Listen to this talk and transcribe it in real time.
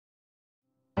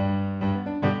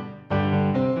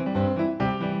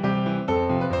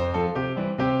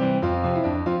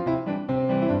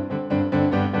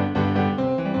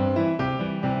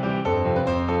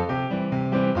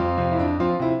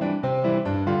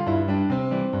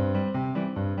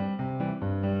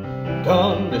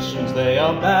conditions, they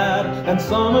are bad, and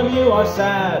some of you are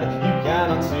sad. You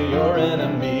cannot see your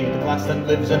enemy. The class that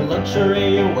lives in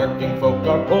luxury, working folk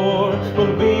are poor,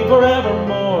 will be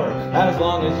forevermore, as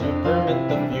long as you permit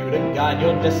the few to guide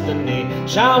your destiny.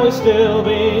 Shall we still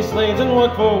be slaves and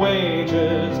work for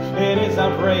wages? It is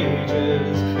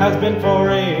outrageous, has been for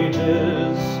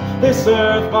ages. This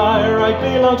earth by right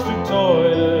belongs to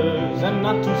toilers, and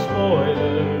not to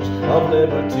spoilers of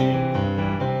liberty.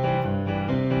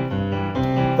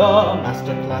 The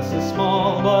master class is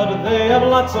small, but they have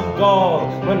lots of gall.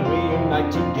 When we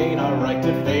unite to gain our right,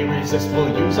 if they resist,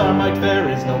 we'll use our might. There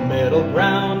is no middle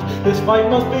ground. This fight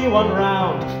must be one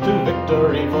round to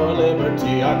victory for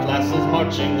liberty. Our class is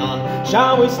marching on.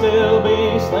 Shall we still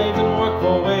be slaves and work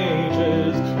for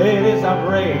wages? It is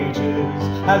outrageous,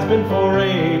 has been for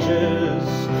ages.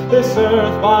 This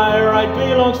earth by right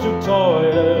belongs to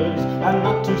toilers, and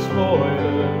not to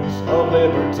spoilers of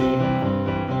liberty.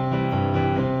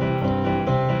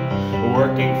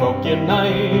 Working folk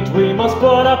unite, we must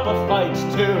put up a fight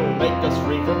to make us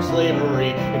free from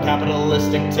slavery and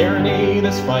capitalistic tyranny.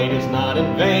 This fight is not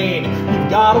in vain, you've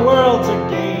got a world to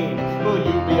gain. Will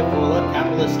you be a fool, a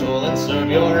capitalist tool, and serve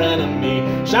your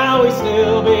enemy? Shall we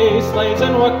still be slaves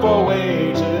and work for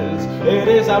wages? It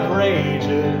is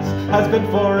outrageous, has been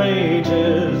for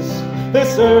ages.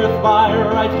 This earth by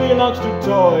right belongs to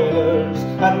toilers,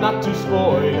 and not to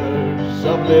spoilers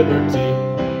of liberty.